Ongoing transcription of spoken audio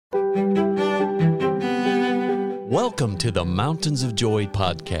Welcome to the Mountains of Joy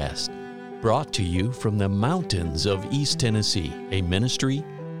podcast, brought to you from the mountains of East Tennessee, a ministry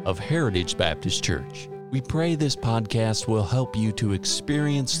of Heritage Baptist Church. We pray this podcast will help you to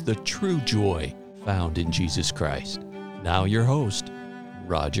experience the true joy found in Jesus Christ. Now your host,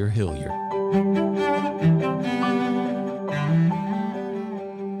 Roger Hilliard.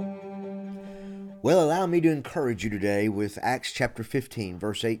 Well, allow me to encourage you today with Acts chapter 15,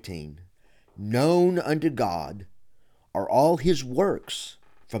 verse 18. Known unto God are all his works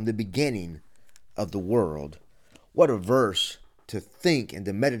from the beginning of the world. What a verse to think and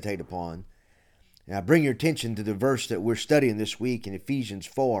to meditate upon. And I bring your attention to the verse that we're studying this week in Ephesians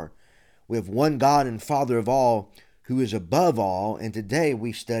 4. We have one God and Father of all, who is above all, and today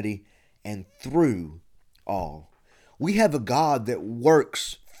we study and through all. We have a God that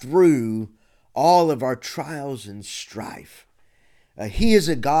works through all of our trials and strife. He is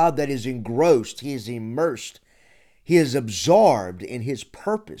a God that is engrossed, he is immersed, he is absorbed in his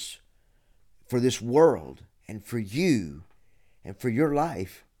purpose for this world and for you and for your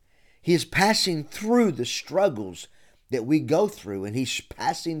life. He is passing through the struggles that we go through, and he's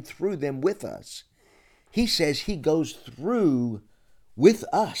passing through them with us. He says he goes through with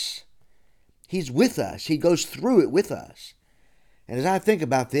us. He's with us. He goes through it with us. And as I think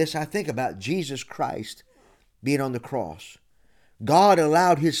about this, I think about Jesus Christ being on the cross. God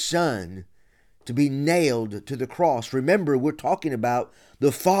allowed his Son to be nailed to the cross. Remember, we're talking about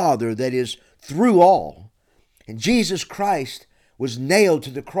the Father that is through all. And Jesus Christ was nailed to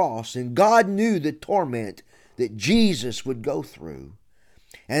the cross, and God knew the torment that Jesus would go through.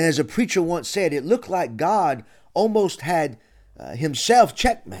 And as a preacher once said, it looked like God almost had himself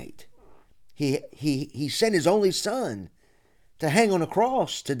checkmate. He sent his only Son to hang on a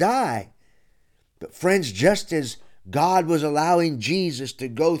cross, to die. But friends, just as God was allowing Jesus to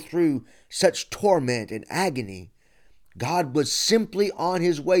go through such torment and agony, God was simply on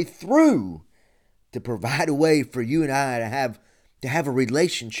his way through to provide a way for you and I to have a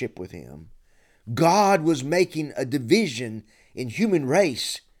relationship with him. God was making a division in human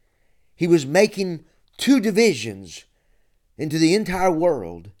race. He was making two divisions into the entire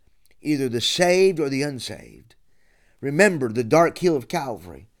world, either the saved or the unsaved. Remember, the dark hill of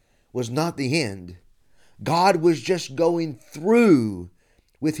Calvary was not the end. God was just going through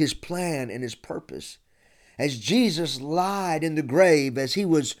with his plan and his purpose. As Jesus lied in the grave, as he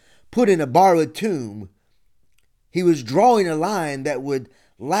was put in a borrowed tomb, he was drawing a line that would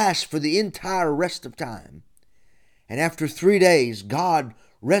last for the entire rest of time. And after 3 days, God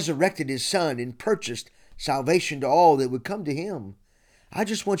resurrected his Son and purchased salvation to all that would come to him. I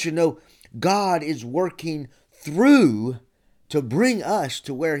just want you to know, God is working through to bring us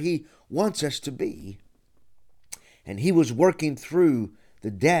to where he wants us to be. And he was working through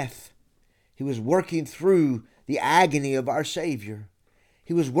the death. He was working through the agony of our Savior.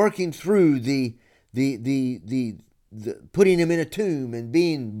 He was working through the putting him in a tomb and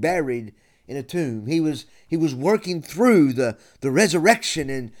being buried in a tomb. He was working through the resurrection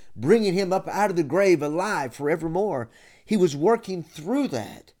and bringing him up out of the grave alive forevermore. He was working through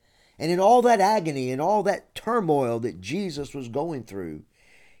that. And in all that agony and all that turmoil that Jesus was going through,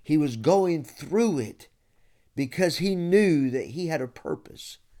 he was going through it because he knew that he had a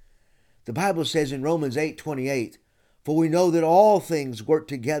purpose. The Bible says in Romans 8:28, "For we know that all things work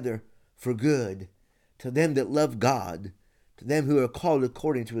together for good to them that love God, to them who are called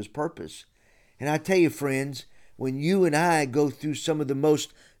according to his purpose." And I tell you, friends, when you and I go through some of the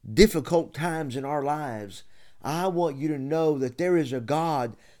most difficult times in our lives, I want you to know that there is a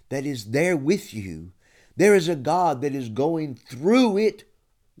God that is there with you. There is a God that is going through it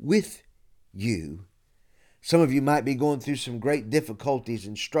with you. Some of you might be going through some great difficulties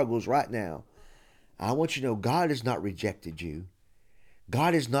and struggles right now. I want you to know God has not rejected you.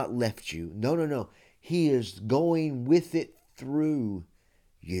 God has not left you. No. He is going with it through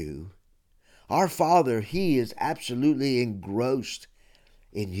you. Our Father, he is absolutely engrossed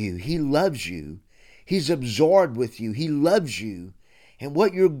in you. He loves you. He's absorbed with you. He loves you. And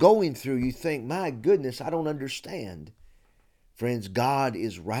what you're going through, you think, my goodness, I don't understand. Friends, God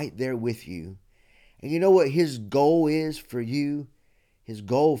is right there with you. And you know what his goal is for you? His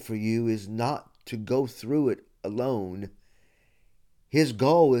goal for you is not to go through it alone. His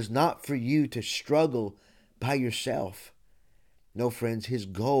goal is not for you to struggle by yourself. No, friends, his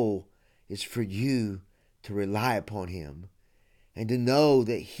goal is for you to rely upon him and to know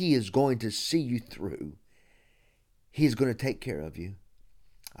that he is going to see you through. He is going to take care of you.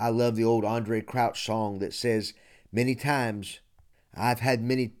 I love the old Andre Crouch song that says, "Many times I've had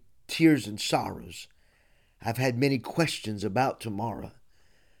many tears and sorrows. I've had many questions about tomorrow.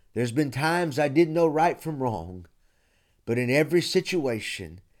 There's been times I didn't know right from wrong. But in every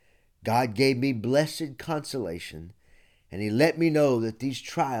situation, God gave me blessed consolation, and He let me know that these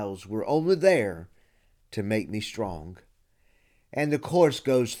trials were only there to make me strong. And the course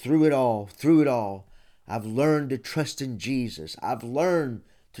goes through it all, I've learned to trust in Jesus. I've learned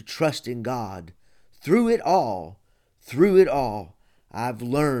to trust in God. Through it all, I've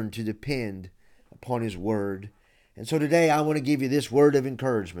learned to depend upon His Word. And so today I want to give you this word of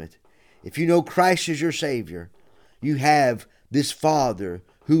encouragement. If you know Christ as your Savior, you have this Father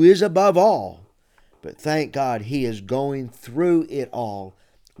who is above all. But thank God He is going through it all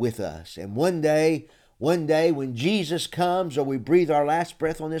with us. And one day when Jesus comes or we breathe our last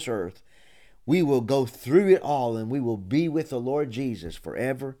breath on this earth, we will go through it all and we will be with the Lord Jesus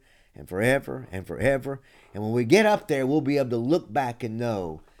forever and forever and forever. And when we get up there, we'll be able to look back and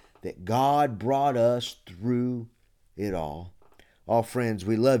know that God brought us through it all. All friends,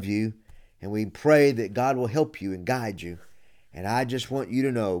 we love you and we pray that God will help you and guide you. And I just want you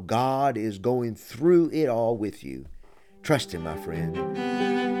to know God is going through it all with you. Trust Him, my friend.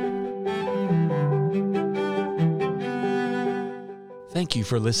 Thank you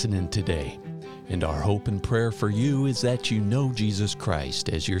for listening today. And our hope and prayer for you is that you know Jesus Christ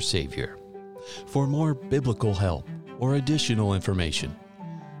as your Savior. For more biblical help or additional information,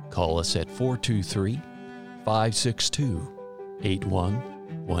 call us at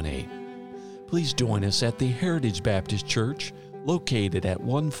 423-562-8118. Please join us at the Heritage Baptist Church located at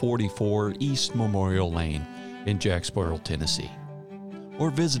 144 East Memorial Lane in Jacksboro, Tennessee. Or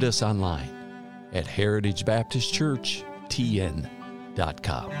visit us online at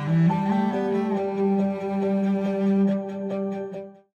heritagebaptistchurchtn.com.